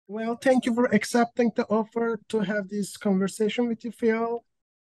Well, thank you for accepting the offer to have this conversation with you, Phil.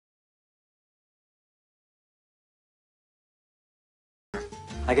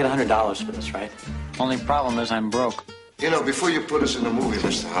 I get $100 for this, right? Only problem is I'm broke. You know, before you put us in the movie,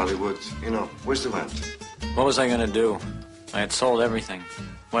 Mr. Hollywood, where's the rent? What was I gonna do? I had sold everything.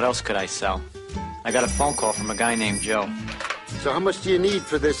 What else could I sell? I got a phone call from a guy named Joe. So how much do you need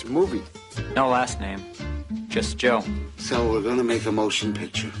for this movie? No last name, just Joe. So we're gonna make a motion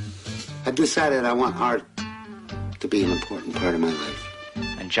picture. I've decided I want art to be an important part of my life.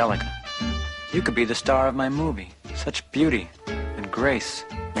 Angelica, you could be the star of my movie. Such beauty and grace.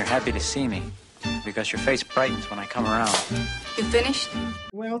 You're happy to see me because your face brightens when I come around. You finished?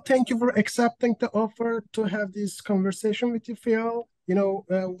 Well, thank you for accepting the offer to have this conversation with you, Phil.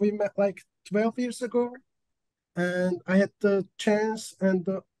 We met like 12 years ago, and I had the chance and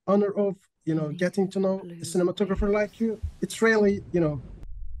the honor of, getting to know a cinematographer like you. It's really,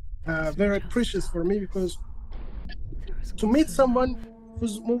 very precious for me because to meet someone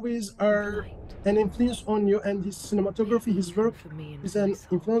whose movies are an influence on you and his cinematography, his work is an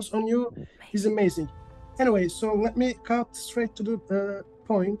influence on you is amazing. Anyway, so let me cut straight to the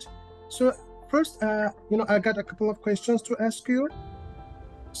point. So first, I got a couple of questions to ask you.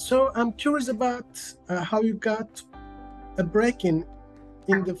 So I'm curious about how you got a break in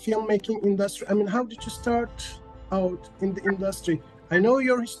the filmmaking industry. I mean, how did you start out in the industry? I know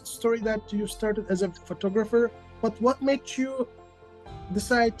your story that you started as a photographer, but what made you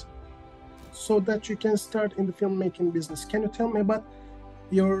decide so that you can start in the filmmaking business? Can you tell me about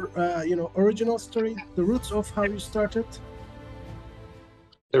your, original story, the roots of how you started?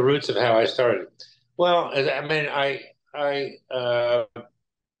 The roots of how I started. Well, I mean, I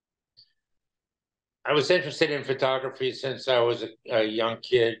was interested in photography since I was a young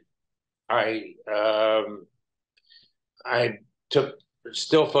kid. I took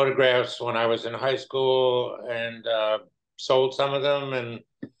still photographs when I was in high school and sold some of them, and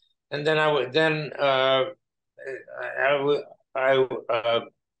then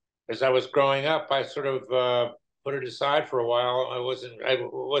as I was growing up, I sort of put it aside for a while. It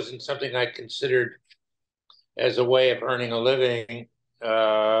wasn't something I considered as a way of earning a living.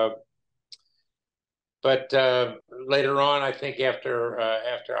 But later on, I think after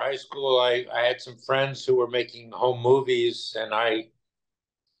high school, I had some friends who were making home movies, and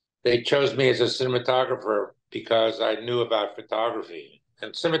they chose me as a cinematographer because I knew about photography.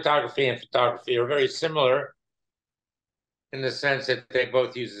 And cinematography and photography are very similar in the sense that they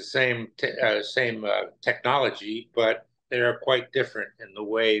both use the same technology, but they are quite different in the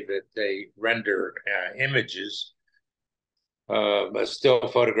way that they render images. A still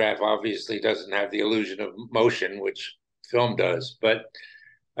photograph obviously doesn't have the illusion of motion, which film does. But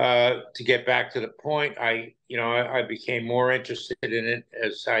to get back to the point, I became more interested in it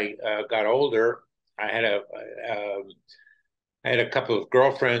as I got older. I had a couple of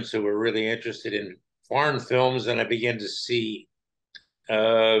girlfriends who were really interested in foreign films, and I began to see,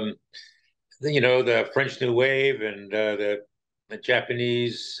 the French New Wave and the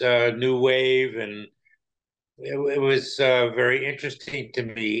Japanese New Wave, and it was very interesting to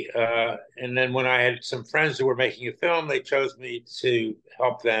me. And then when I had some friends who were making a film, they chose me to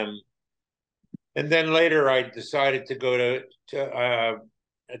help them. And then later, I decided to go to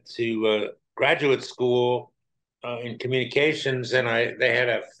graduate school in communications, and they had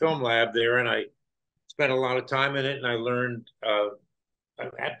a film lab there, and I spent a lot of time in it, and I learned.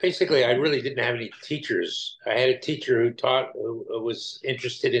 Basically, I really didn't have any teachers. I had a teacher who was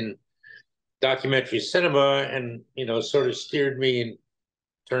interested in documentary cinema, and sort of steered me in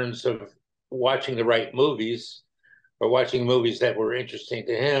terms of watching the right movies or watching movies that were interesting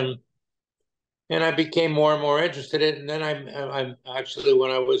to him. And I became more and more interested in it. And then I'm actually, when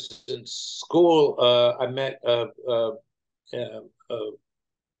I was in school, I met a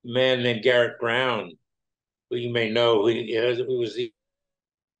man named Garrett Brown, who you may know. He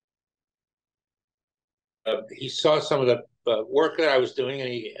saw some of the work that I was doing,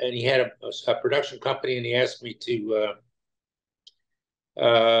 and he had a production company, and he asked me to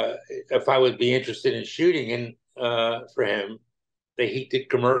if I would be interested in shooting, and for him, he did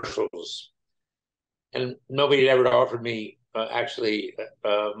commercials, and nobody had ever offered me actually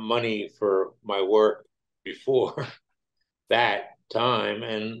money for my work before that time,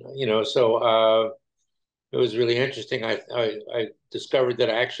 and so it was really interesting. I discovered that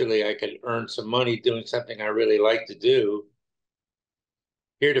actually I could earn some money doing something I really like to do.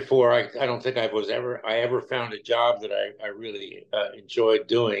 Heretofore, I don't think I ever found a job that I really enjoyed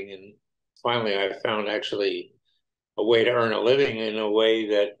doing, and finally I found actually a way to earn a living in a way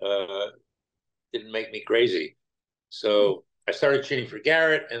that didn't make me crazy. So I started shooting for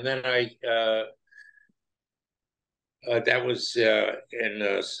Garrett, and then that was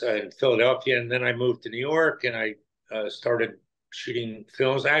in Philadelphia, and then I moved to New York, and I started shooting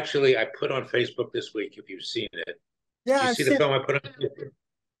films. Actually, I put on Facebook this week, if you've seen it. Yeah, Did you I've see the seen. film I put on?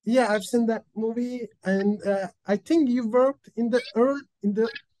 Yeah, I've seen that movie, and I think you worked in the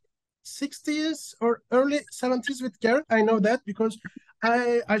 60s or early 70s with Garrett. I know that because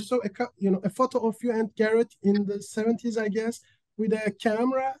I saw a photo of you and Garrett in the 70s, I guess, with a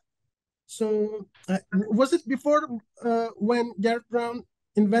camera. So was it before when Garrett Brown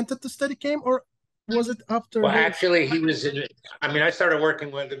invented the Steadicam, or was it after Well, his? actually, he was in. I mean, I started working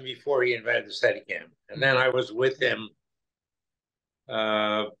with him before he invented the Steadicam, and then I was with him.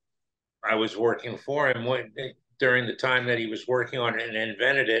 I was working for him during the time that he was working on it and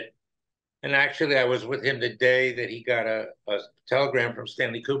invented it. And actually, I was with him the day that he got a telegram from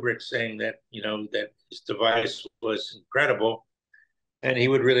Stanley Kubrick saying that, that his device was incredible and he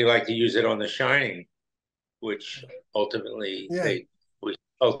would really like to use it on The Shining, which ultimately Yeah. which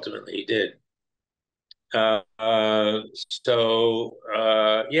ultimately did. Yeah,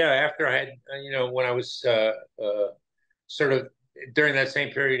 after I had, when I was sort of during that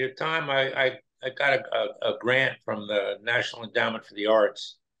same period of time, I got a grant from the National Endowment for the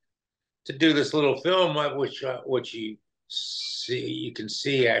Arts to do this little film, which you can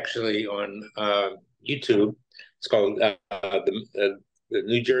see actually on YouTube. It's called the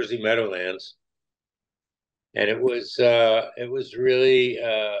New Jersey Meadowlands, and it was really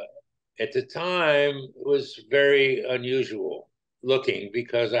at the time it was very unusual looking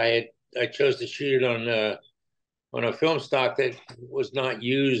because I chose to shoot it on a film stock that was not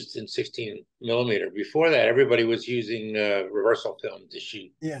used in 16 millimeter. Before that, everybody was using reversal film to shoot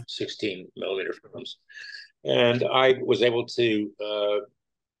 16 millimeter films. And I was able to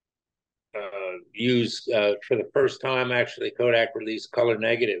use, for the first time, actually, Kodak released color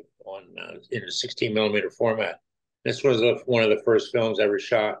negative in a 16 millimeter format. This was one of the first films ever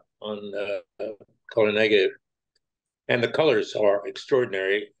shot on color negative. And the colors are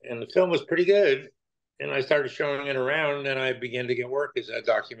extraordinary. And the film was pretty good. And I started showing it around, and I began to get work as a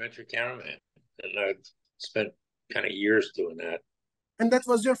documentary cameraman. And I spent kind of years doing that. And that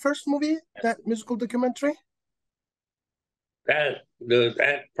was your first movie, that musical documentary? That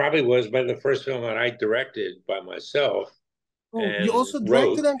probably was by the first film that I directed by myself. Oh, and you also wrote.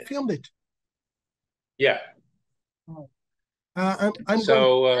 directed and filmed it? Yeah. Oh. I'm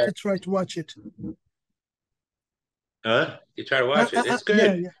going to try to watch it. You try to watch it. It's Yeah,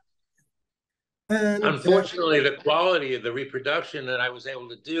 good. yeah. And unfortunately, the quality of the reproduction that I was able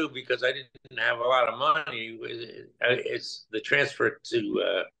to do because I didn't have a lot of money, it's the transfer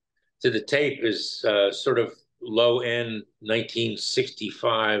to the tape is sort of low end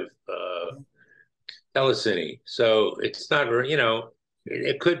 1965 telecine. So it's not,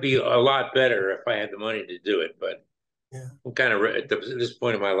 it could be a lot better if I had the money to do it. But I'm kind of at this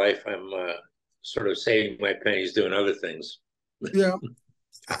point in my life, I'm sort of saving my pennies doing other things. Yeah.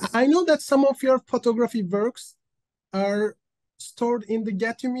 I know that some of your photography works are stored in the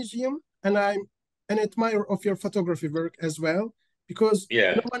Getty Museum, and I'm an admirer of your photography work as well, because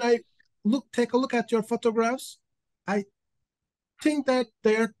when I take a look at your photographs, I think that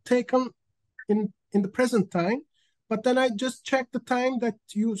they are taken in the present time, but then I just check the time that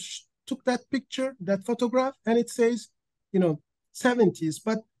you took that picture, that photograph, and it says, 70s,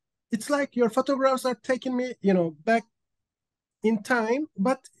 but it's like your photographs are taking me, back in time,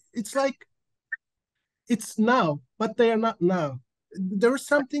 but it's like it's now, but they are not now. There is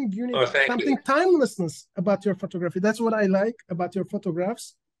something unique, something timelessness about your photography. That's what I like about your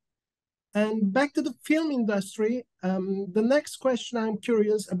photographs. And back to the film industry, the next question I'm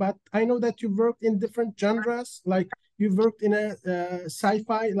curious about, I know that you worked in different genres, like you worked in a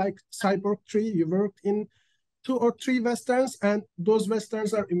sci-fi, like Cyborg 3, you worked in 2 or 3 Westerns, and those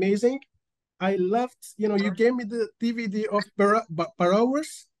Westerns are amazing. I loved, you gave me the DVD of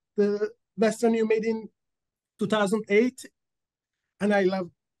Barrows, the Western you made in 2008, and I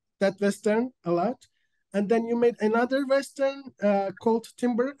loved that Western a lot. And then you made another Western called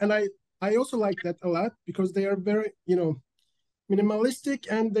Timber, and I also like that a lot because they are very, minimalistic,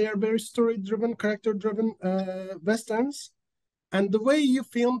 and they are very story-driven, character-driven Westerns. And the way you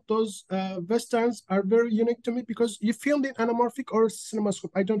filmed those Westerns are very unique to me because you filmed in anamorphic or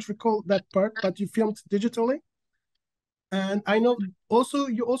cinemascope. I don't recall that part, but you filmed digitally. And I know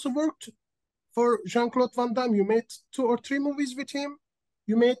you also worked for Jean-Claude Van Damme. You made 2 or 3 movies with him.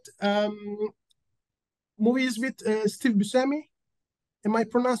 You made movies with Steve Buscemi. Am I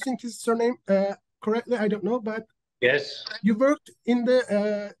pronouncing his surname correctly? I don't know, but yes, you worked in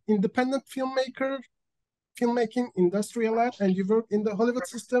the independent film filmmaking industry a lot, and you work in the Hollywood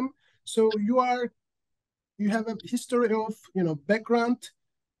system. So you have a history of, background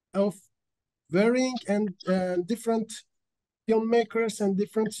of varying and different filmmakers and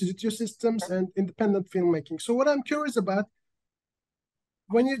different studio systems and independent filmmaking. So what I'm curious about,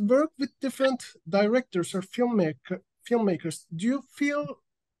 when you work with different directors or filmmakers, do you feel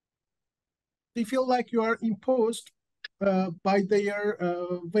like you are imposed by their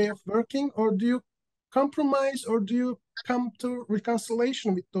way of working, or do you compromise, or do you come to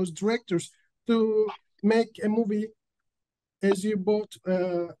reconciliation with those directors to make a movie as you both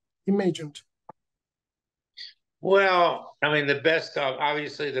imagined? Well, I mean,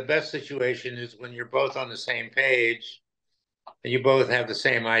 obviously, the best situation is when you're both on the same page, and you both have the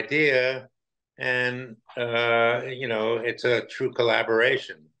same idea, and it's a true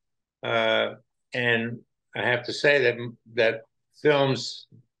collaboration. And I have to say that films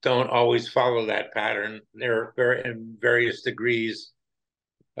don't always follow that pattern. They're in various degrees,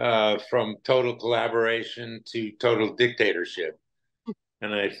 from total collaboration to total dictatorship.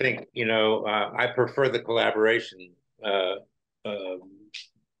 And I think, I prefer the collaboration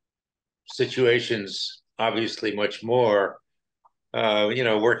situations, obviously, much more.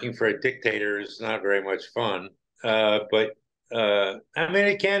 Working for a dictator is not very much fun. But I mean,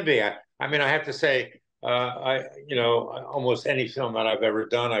 it can be. I mean, I have to say, almost any film that I've ever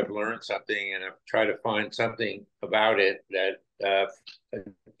done, I've learned something, and I've tried to find something about it that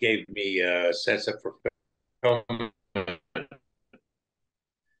gave me a sense of fulfillment.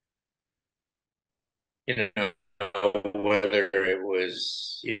 Whether it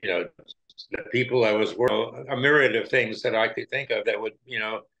was, the people I was working, a myriad of things that I could think of that would,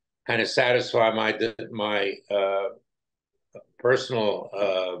 kind of satisfy my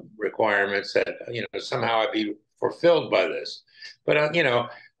personal requirements, that, somehow I'd be fulfilled by this. But, on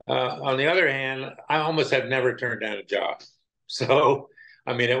the other hand, I almost have never turned down a job. So,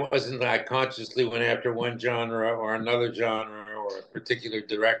 I mean, it wasn't that I consciously went after one genre or another genre or a particular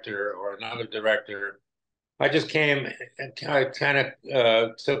director or another director. I just came and I kind of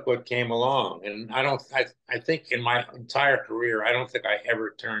took what came along. And I think in my entire career, I don't think I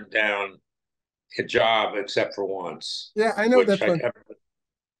ever turned down a job except for once. Yeah, I know that one.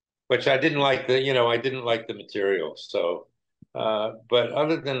 Which I didn't like I didn't like the material. So, but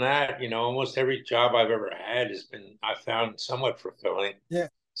other than that, almost every job I've ever had I found somewhat fulfilling. Yeah.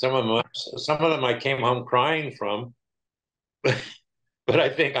 Some of them I came home crying from, but I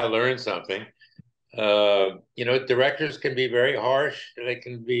think I learned something. Directors can be very harsh. They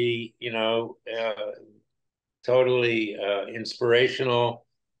can be, totally inspirational,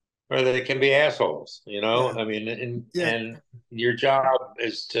 or they can be assholes, Yeah. I mean, and your job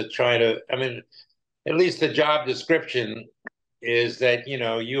is to try to, I mean, at least the job description is that,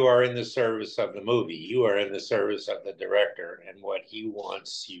 you are in the service of the movie. You are in the service of the director, and what he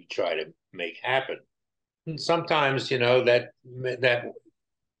wants, you try to make happen. And sometimes,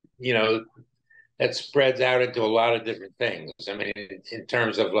 that spreads out into a lot of different things. I mean, in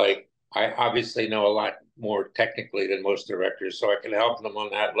terms of, like, I obviously know a lot more technically than most directors, so I can help them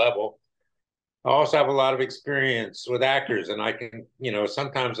on that level. I also have a lot of experience with actors, and I can,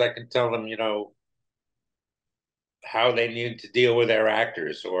 sometimes I can tell them, how they need to deal with their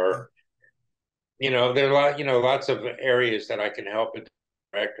actors, or, there are lots of areas that I can help a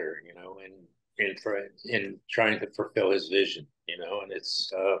director, in trying to fulfill his vision, and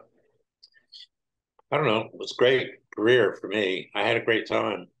it's, I don't know. It was a great career for me. I had a great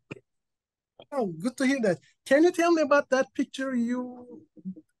time. Oh, good to hear that. Can you tell me about that picture you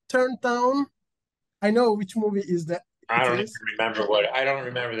turned down? I know which movie is that. I don't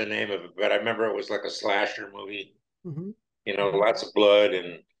remember the name of it, but I remember it was like a slasher movie. Mm-hmm. Lots of blood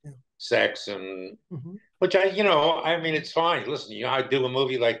and Yeah. sex, and Mm-hmm. which I mean, it's fine. Listen, I do a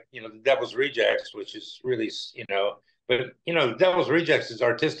movie like, The Devil's Rejects, which is really, but The Devil's Rejects is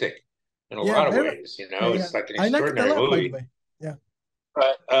artistic in a lot of ways. It's like an I like it a extraordinary lot, by the movie. way. Yeah.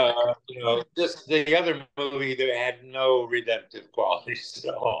 But the other movie that had no redemptive qualities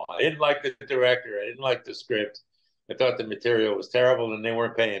at all. I didn't like the director. I didn't like the script. I thought the material was terrible, and they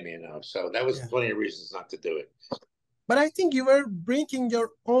weren't paying me enough. So that was plenty of reasons not to do it. But I think you were bringing your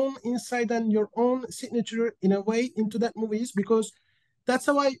own insight and your own signature in a way into that movies, because that's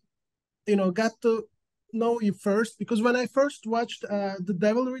how I, got to know you first. Because when I first watched The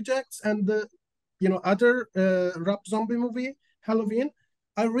Devil Rejects and the, other Rob Zombie movie, Halloween,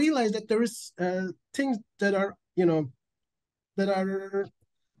 I realized that there is things that are, that are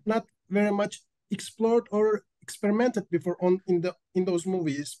not very much explored or experimented before in those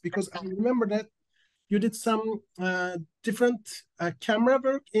movies. Because I remember that you did some different camera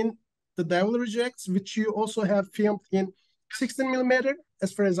work in The The Devil Rejects, which you also have filmed in 16 millimeter,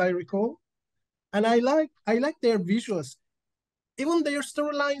 as far as I recall. And I like their visuals. Even their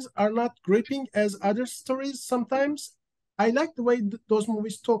storylines are not gripping as other stories sometimes. I like the way those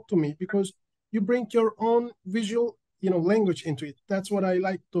movies talk to me because you bring your own visual, language into it. That's what I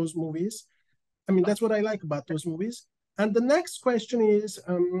like those movies. I mean, that's what I like about those movies. And the next question is,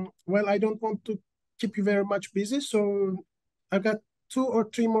 well, I don't want to keep you very much busy, so I've got two or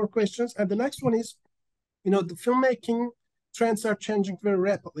three more questions. And the next one is, the filmmaking trends are changing very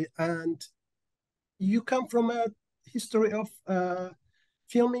rapidly, and you come from a history of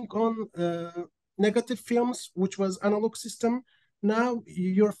filming on negative films, which was analog system. Now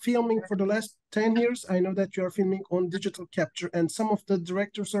you're filming for the last 10 years. I know that you're filming on digital capture, and some of the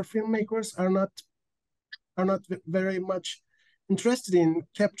directors or filmmakers are not very much interested in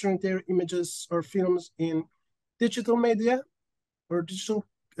capturing their images or films in digital media or digital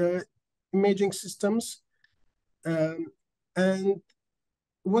imaging systems. And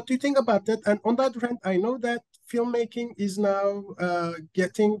what do you think about that? And on the other hand, I know that filmmaking is now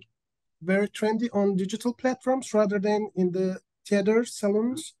getting very trendy on digital platforms rather than in the theater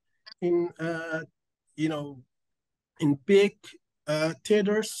salons, in you know in big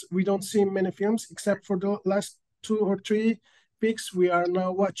theaters. We don't see many films except for the last 2 or 3 weeks. We are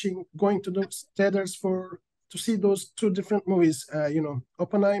now going to those theaters to see those two different movies,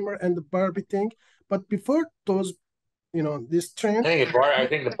 Oppenheimer and the Barbie thing. But before those, this trend, I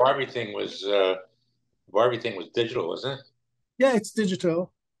think the Barbie thing was digital, wasn't it? yeah, it's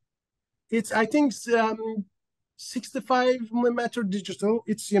digital. It's, I think, 65 millimeter digital.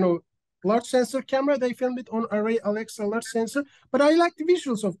 It's, large sensor camera. They filmed it on Array Alexa large sensor. But I like the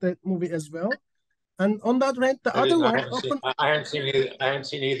visuals of that movie as well. And on that rent, the I other didn't. one, I haven't seen either. I haven't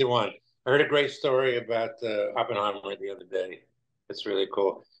seen either one. I heard a great story about Oppenheimer the other day. It's really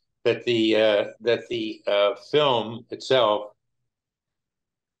cool that the film itself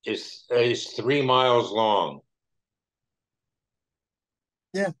is 3 miles long,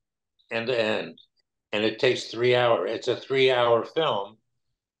 yeah, end to end, and it takes 3 hours. It's a 3 hour film.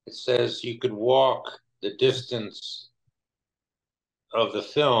 It says you could walk the distance of the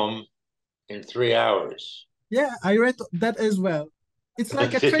film in 3 hours. yeah, I read that as well. It's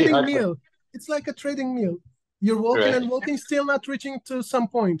like a trading meal. It's like a trading meal. You're walking and Right. walking, still not reaching to some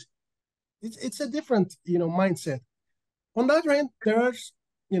point. It's a different, mindset. On the other hand,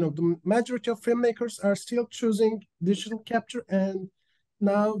 the majority of filmmakers are still choosing digital capture, and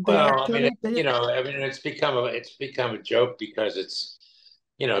now they are Well, I mean, turning their, it's become a joke because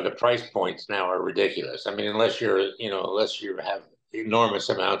the price points now are ridiculous. I mean, unless you have enormous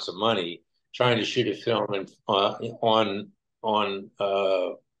amounts of money, trying to shoot a film on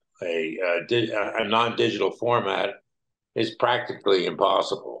a non-digital format is practically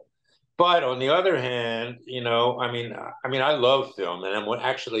impossible. But on the other hand, I love film, and I'm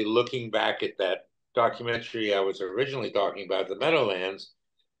actually looking back at that documentary I was originally talking about, The Meadowlands.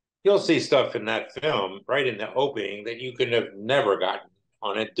 You'll see stuff in that film right in the opening that you could have never gotten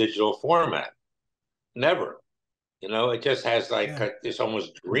on a digital format. Never. It just has like yeah, this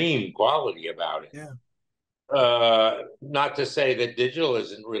almost dream quality about it. yeah, Not to say that digital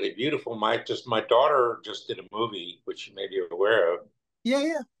isn't really beautiful. My daughter just did a movie, which you may be aware of. yeah,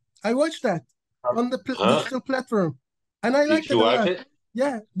 yeah. I watched that on the Huh? digital platform, and I liked Did it you a watch lot. it?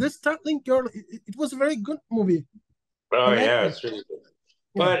 Yeah, the Startling Girl, it was a very good movie. I Oh liked yeah, it. it's really good.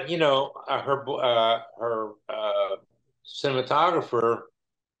 Yeah, But her cinematographer,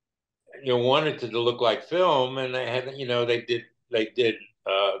 wanted it to look like film, and they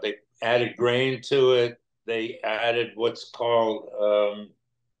added grain to it. They added what's called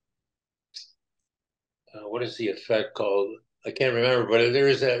what is the effect called? I can't remember, but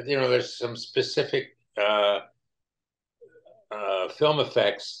there's some specific film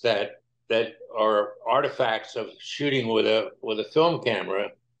effects that are artifacts of shooting with a film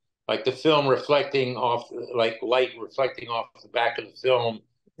camera, like the film reflecting off, like light reflecting off the back of the film,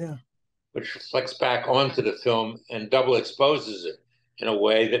 yeah, which reflects back onto the film and double exposes it in a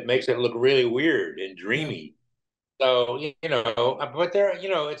way that makes it look really weird and yeah, dreamy. So, but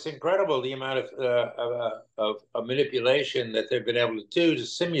it's incredible the amount of manipulation that they've been able to do to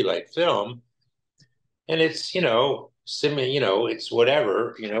simulate film. And it's, it's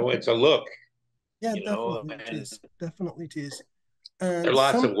whatever, it's a look, yeah. Definitely it and is. Definitely it is. there are And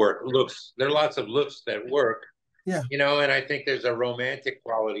lots some, of looks. There are lots of looks that work, yeah, and I think there's a romantic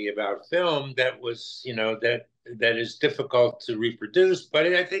quality about film that was, that is difficult to reproduce, but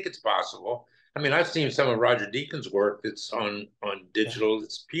I think it's possible. I mean, I've seen some of Roger Deakins' work that's on yeah, digital.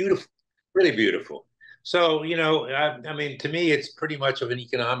 It's beautiful, really beautiful. So, I mean, to me, it's pretty much of an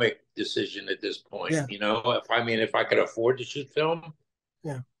economic decision at this point. Yeah, If I could afford to shoot film,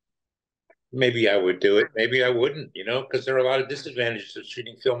 yeah, maybe I would do it. Maybe I wouldn't, because there are a lot of disadvantages of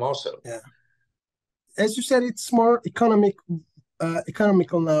shooting film also. yeah. As you said, it's more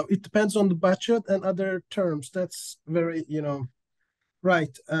economical now. It depends on the budget and other terms. That's very,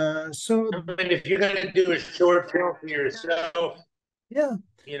 right. So I mean, if you're going to do a short film for yourself, yeah,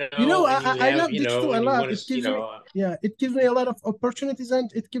 I, and you I have, love digital a and you lot. want It to, gives me, yeah, it gives me a lot of opportunities,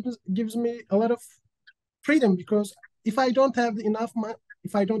 and it gives me a lot of freedom, because if I don't have enough money,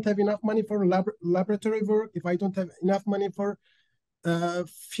 if I don't have enough money for laboratory work, if I don't have enough money for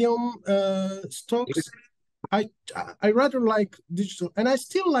film stocks, I I rather like digital, and I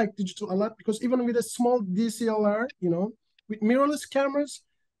still like digital a lot, because even with a small DSLR, with mirrorless cameras,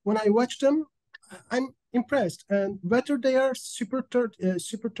 when I watch them, I'm impressed. And whether they are Super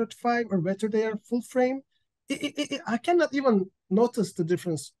 35 or whether they are full frame, I cannot even notice the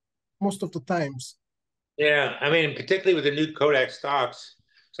difference most of the times. yeah, I mean, particularly with the new Kodak stocks,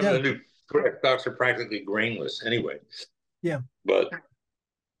 some of Yeah, the new Kodak stocks are practically grainless anyway. yeah. But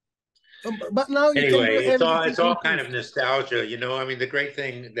But now you can do anyway, everything it's in all kind of post. nostalgia, I mean, the great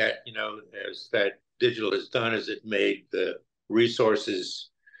thing that is that digital has done is it made the resources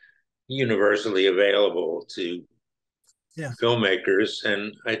universally available to Yeah, filmmakers,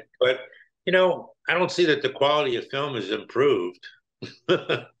 but I don't see that the quality of film has improved.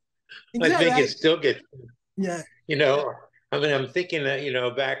 I exactly. think it still gets, Yeah, you know, I mean, I'm thinking that,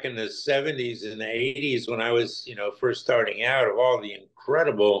 back in the 70s and the 80s when I was, first starting out, of all the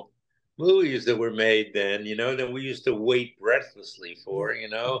incredible movies that were made then, that we used to wait breathlessly for,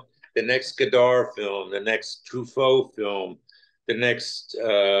 the next Godard film, the next Truffaut film, the next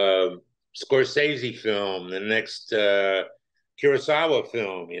Scorsese film, the next Kurosawa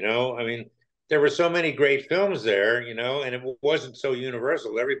film, I mean, there were so many great films there, and it wasn't so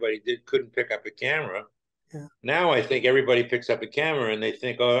universal. Everybody couldn't pick up a camera. yeah. Now I think everybody picks up a camera and they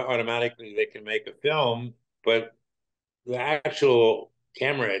think, oh, automatically they can make a film, but the actual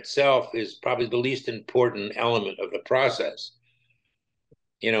camera itself is probably the least important element of the process.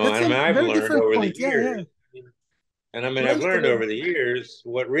 That's And I a mean, I've very learned different over the point. Yeah, yeah. years, and I mean, I've When learned over the years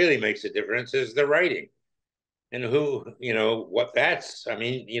what really makes a difference is the writing and I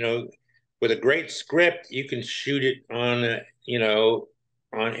mean, with a great script, you can shoot it on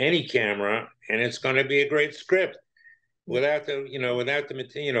any camera and it's going to be a great script yeah, without the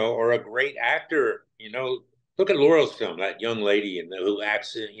material, or a great actor, look at Laurel's film, that young lady who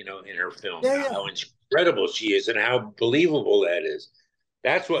acts, in her film yeah, now, yeah, how incredible she is and how believable that is.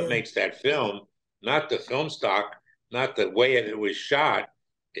 That's what yeah, makes that film, not the film stock, not the way it was shot.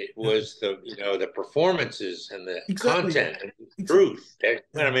 It yeah. was the performances and the Exactly, content and the exactly. truth. I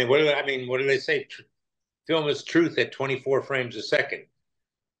Yeah. mean, what do they say? Film is truth at 24 frames a second,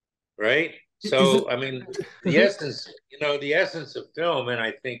 right? Is it? So, I mean, Mhm. the essence of film, and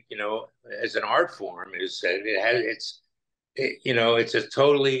I think, as an art form, is that it's a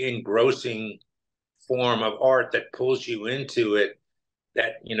totally engrossing form of art that pulls you into it,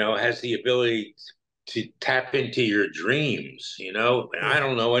 that, has the ability to tap into your dreams, and I Yeah,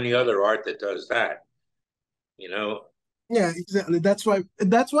 don't know any other art that does that, you know. yeah, exactly. That's why,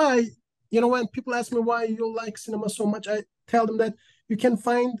 when people ask me why you like cinema so much, I tell them that you can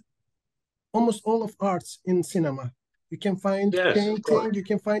find almost all of arts in cinema. You can find Yes, of painting, course. you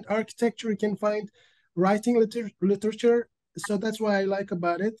can find architecture, you can find writing literature. So that's what I like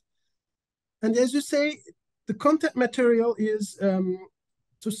about it. And as you say, the content material is,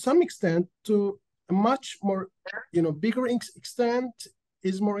 to some extent, to a much more, bigger extent,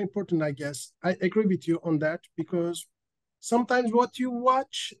 is more important, I guess. I agree with you on that, because sometimes what you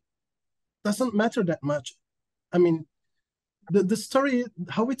watch doesn't matter that much. I mean, the story,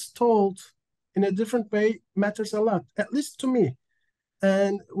 how it's told in a different way, matters a lot, at least to me.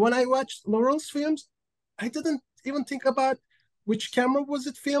 And when I watched Laurel's films, I didn't even think about which camera was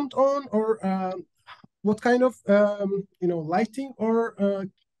it filmed on, or what kind of lighting, or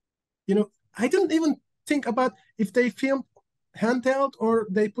I didn't even think about if they filmed handheld or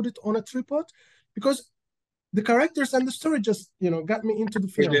they put it on a tripod, because the characters and the story just got me into the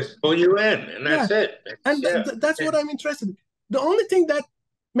They film. just pull you in, and Yeah, that's it. and Yeah. that's what I'm interested in. The only thing that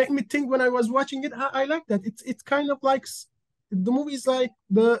made me think when I was watching it, I like that it's kind of like the movies, like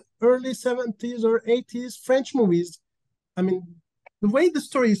the early 70s or 80s French movies. I mean, the way the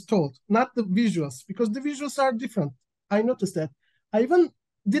story is told, not the visuals, because the visuals are different. I noticed that. I even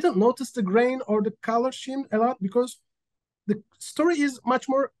didn't notice the grain or the color scheme a lot, because the story is much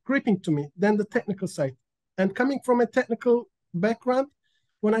more gripping to me than the technical side. And coming from a technical background,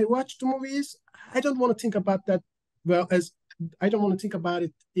 when I watch the movies, I don't want to think about that. Well, as I don't want to think about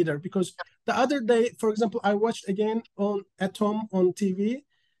it either, because the other day, for example, I watched again on at home on TV,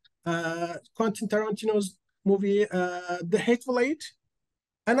 Quentin Tarantino's movie, The Hateful Eight,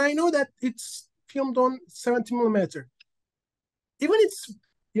 and I know that it's filmed on 70 millimeter. Even it's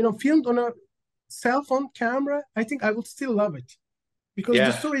filmed on a cell phone camera, I think I would still love it because the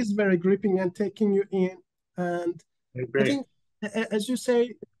Yeah, story is very gripping and taking you in. And I I agree. think, as you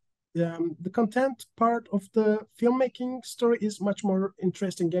say, the content part of the filmmaking story is much more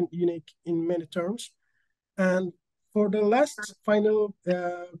interesting and unique in many terms. And for the last final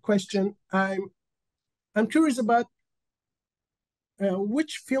question, I'm curious about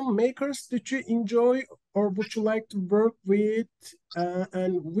which filmmakers did you enjoy or would you like to work with,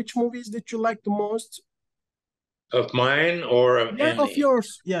 and which movies did you like the most? Of mine or of Yeah, of any?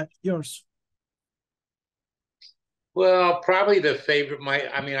 yours. Yeah, yours. Well, probably the favorite.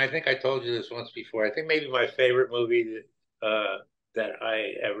 I mean, I think I told you this once before. I think maybe my favorite movie that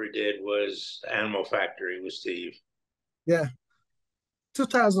I ever did was Animal Factory with Steve. Yeah,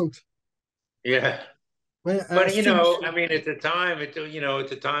 2000. Yeah. But Steve I Buscemi. mean, at the time, at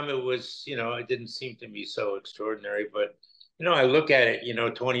the time it was, it didn't seem to be so extraordinary. But I look at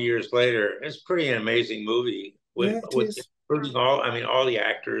it, 20 years later, it's pretty an amazing movie Yeah, it with is. including all. I mean, all the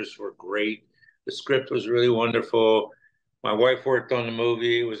actors were great. The script was really wonderful. My wife worked on the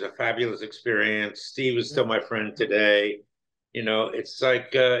movie. It was a fabulous experience. Steve is Yeah. still my friend today. It's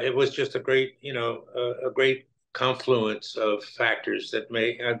like it was just a great confluence of factors that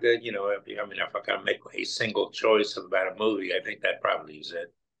make that I mean, if I gotta make a single choice about a movie, I think that probably is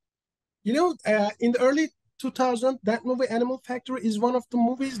it. In the early 2000, that movie Animal Factory is one of the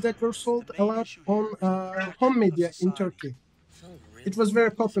movies that were sold a lot on home media in Turkey. It was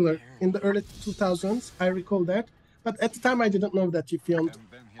very popular in the early 2000s. I recall that. But at the time, I didn't know that you filmed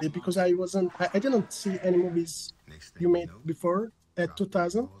it because I didn't see any movies you made before at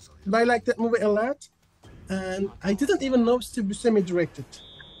 2000. But I liked that movie a lot. And I didn't even know Steve Buscemi directed.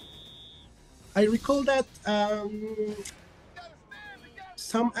 I recall that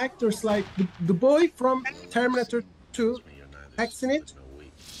some actors like the boy from Terminator 2 acts in it.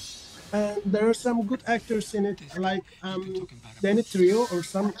 And there are some good actors in it, like Danny Trio or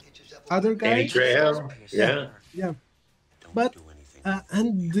some other Danny guys. Trejo, Yeah, yeah. yeah. But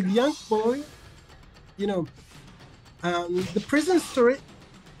and the young boy, you know, the prison story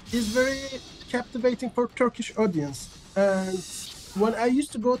is very captivating for Turkish audience. And when I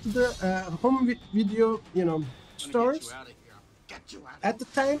used to go to the home video, stores at the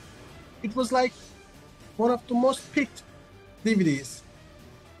time, it was like one of the most picked DVDs.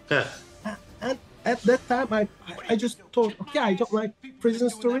 Huh. And at that time, I just thought, okay, I don't like prison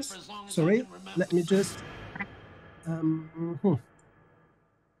stories. Sorry, let me um,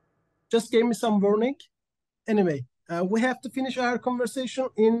 just gave me some warning. Anyway, we have to finish our conversation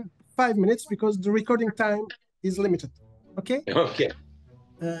in 5 minutes because the recording time is limited. Okay. Okay.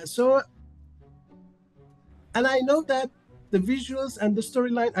 So, and I know that the visuals and the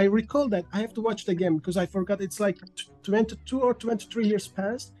storyline, I recall that I have to watch it again because I forgot it's like 22 or 23 years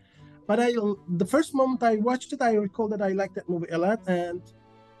past. But the first moment I watched it, I recall that I liked that movie a lot. And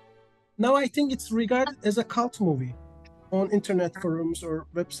now I think it's regarded as a cult movie on internet forums or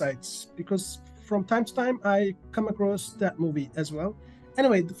websites because from time to time I come across that movie as well.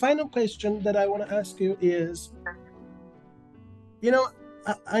 Anyway, the final question that I want to ask you is,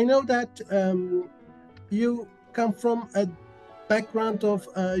 I know that you come from a background of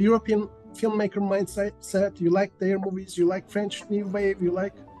European filmmaker mindset. You like their movies, you like French New Wave, you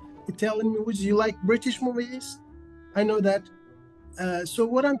like Italian movies, you like British movies. I know that. So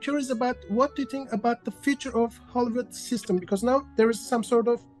what I'm curious about, what do you think about the future of Hollywood system? Because now there is some sort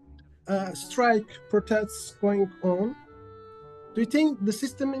of strike protests going on. Do you think the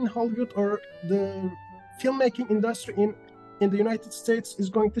system in Hollywood or the filmmaking industry in the United States is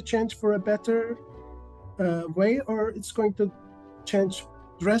going to change for a better way, or it's going to change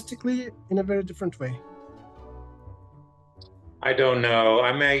drastically in a very different way? I don't know.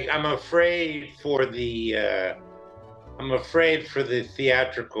 I'm afraid for the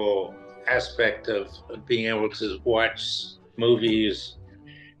theatrical aspect of being able to watch movies,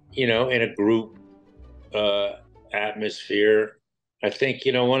 in a group atmosphere. I think,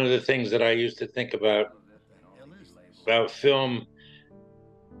 one of the things that I used to think about film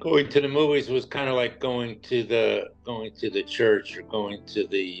going to the movies was kind of like going to the church or going to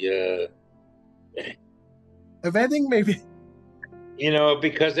the A wedding, maybe?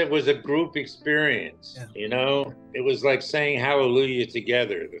 because it was a group experience. Yeah. It was like saying hallelujah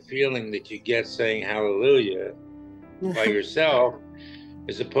together. The feeling that you get saying hallelujah by yourself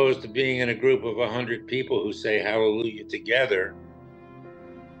as opposed to being in a group of 100 people who say hallelujah together.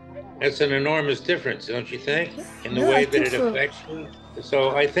 That's an enormous difference, don't you think, in the Yeah, I way that think it so. affects you?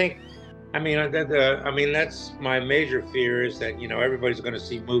 So I think, I mean, that's my major fear is that, everybody's going to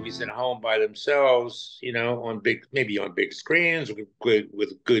see movies at home by themselves, maybe on big screens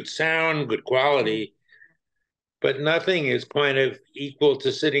with good sound, good quality, but nothing is kind of equal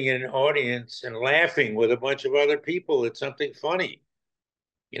to sitting in an audience and laughing with a bunch of other people at something funny.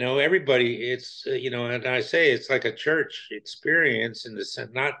 Everybody, and I say it's like a church experience in the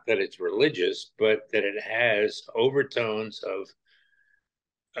sense, not that it's religious, but that it has overtones of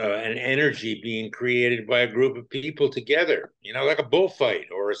an energy being created by a group of people together, like a bullfight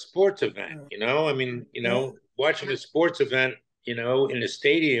or a sports event, I mean, Yeah, watching a sports event, in a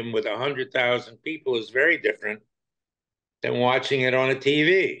stadium with 100,000 people is very different than watching it on a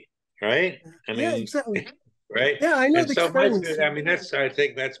TV, right? I yeah, mean, exactly. right? Yeah, I know And the so experience. I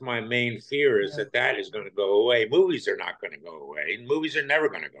think that's my main fear is Yeah, that is going to go away. Movies are not going to go away. Movies are never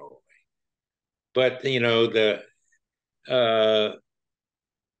going to go away. But uh,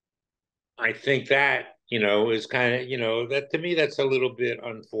 I think that is kind of that to me that's a little bit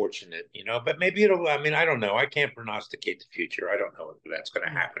unfortunate. But maybe it'll. I mean, I don't know. I can't prognosticate the future. I don't know if that's going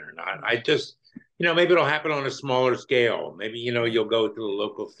to happen or not. I just maybe it'll happen on a smaller scale. Maybe yeah, you'll go to a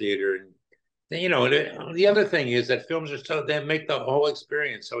local theater and the other thing is that films are they make the whole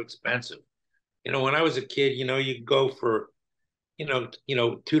experience so expensive. When I was a kid, you go for,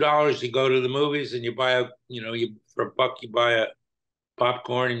 $2, you go to the movies and you buy you for $1 you buy a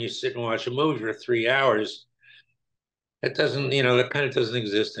popcorn and you sit and watch a movie for 3 hours. That doesn't, that kind of doesn't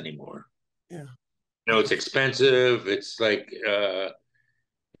exist anymore. yeah, It's expensive. It's like,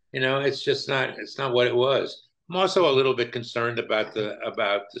 it's not what it was. I'm also a little bit concerned about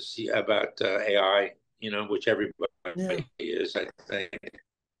AI, which everybody yeah, is. I think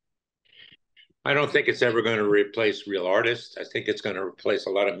I don't think it's ever going to replace real artists. I think it's going to replace a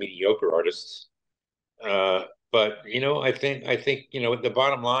lot of mediocre artists. But I think the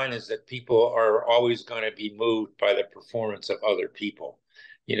bottom line is that people are always going to be moved by the performance of other people.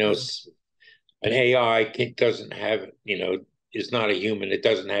 You know, yeah, an AI doesn't have is not a human. It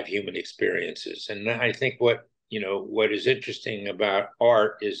doesn't have human experiences, and I think what is interesting about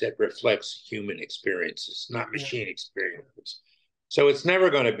art is it reflects human experiences, not yeah, machine experiences. So it's never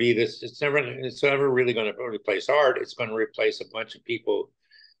going to be this. It's never really going to replace art. It's going to replace a bunch of people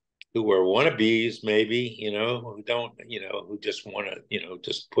who are wannabes, maybe, who don't, who just want to,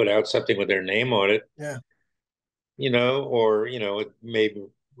 just put out something with their name on it, yeah. or, it may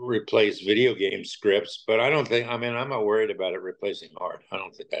replace video game scripts, but I don't think, I mean, I'm not worried about it replacing art. I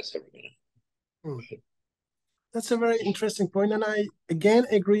don't think that's ever going Hmm. to. That's a very interesting point, and I again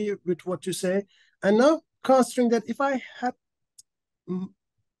agree with what you say. And now considering that mm,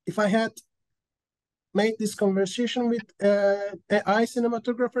 if I had made this conversation with AI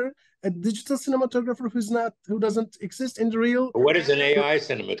cinematographer, a digital cinematographer who doesn't exist in the real. What is an AI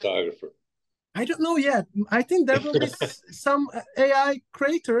cinematographer? I don't know yet. I think there will be some AI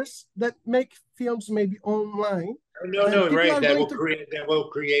creators that make films maybe online, No, and no, people right. are That going will to,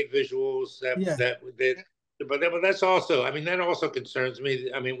 create visuals yeah, but that's also, I mean, that also concerns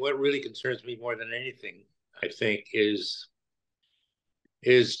me. I mean, what really concerns me more than anything, I think, is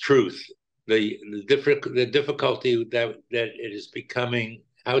truth. The difficulty that it is becoming,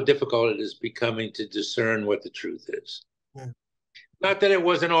 how difficult it is becoming to discern what the truth is. yeah, Not that it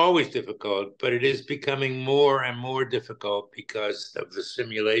wasn't always difficult, but it is becoming more and more difficult because of the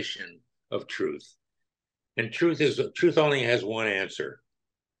simulation of truth. And truth only has one answer.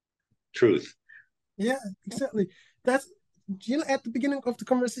 Truth. yeah, exactly. That's at the beginning of the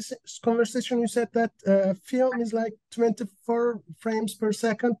conversation you said that film is like 24 frames per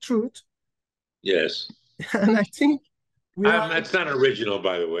second truth, Yes. and I think we are That's not original,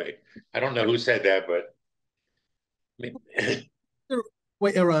 by the way. I don't know who said that, but the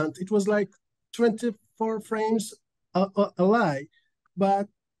way around. It was like 24 frames a lie, but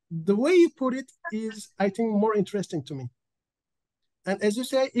the way you put it is, I think, more interesting to me. And as you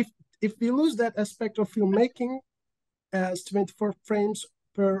say, if we lose that aspect of filmmaking as 24 frames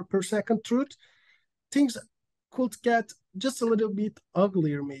per second truth, things could get just a little bit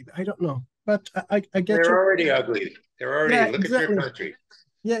uglier, maybe. I don't know. But I get they're your already point. ugly. They're already, Yeah, look at your exactly. country.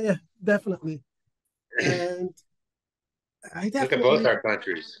 Yeah, yeah, definitely. And I Look at both definitely, our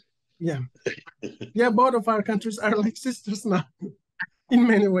countries. yeah, yeah, both of our countries are like sisters now in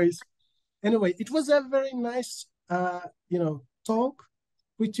many ways. Anyway, it was a very nice, talk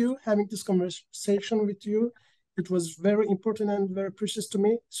with you, having this conversation with you. It was very important and very precious to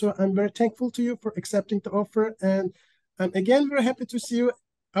me. So I'm very thankful to you for accepting the offer. And And again, we're happy to see you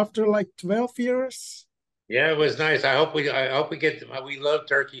after like 12 years. Yeah, it was nice. I hope we get we love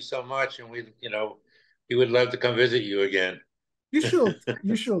Turkey so much, and we would love to come visit you again. You should.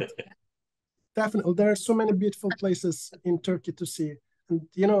 You should. Definitely. There are so many beautiful places in Turkey to see.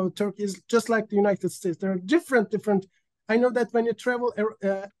 And, Turkey is just like the United States. There are different. I know that when you travel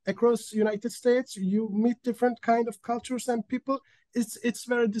across United States, you meet different kind of cultures and people. It's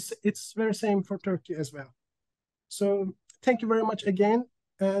very same for Turkey as well. So thank you very much again.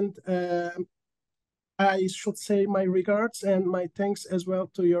 And I should say my regards and my thanks as well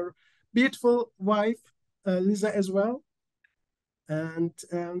to your beautiful wife, Lisa, as well. And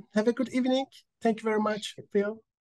have a good evening. Thank you very much, Phil.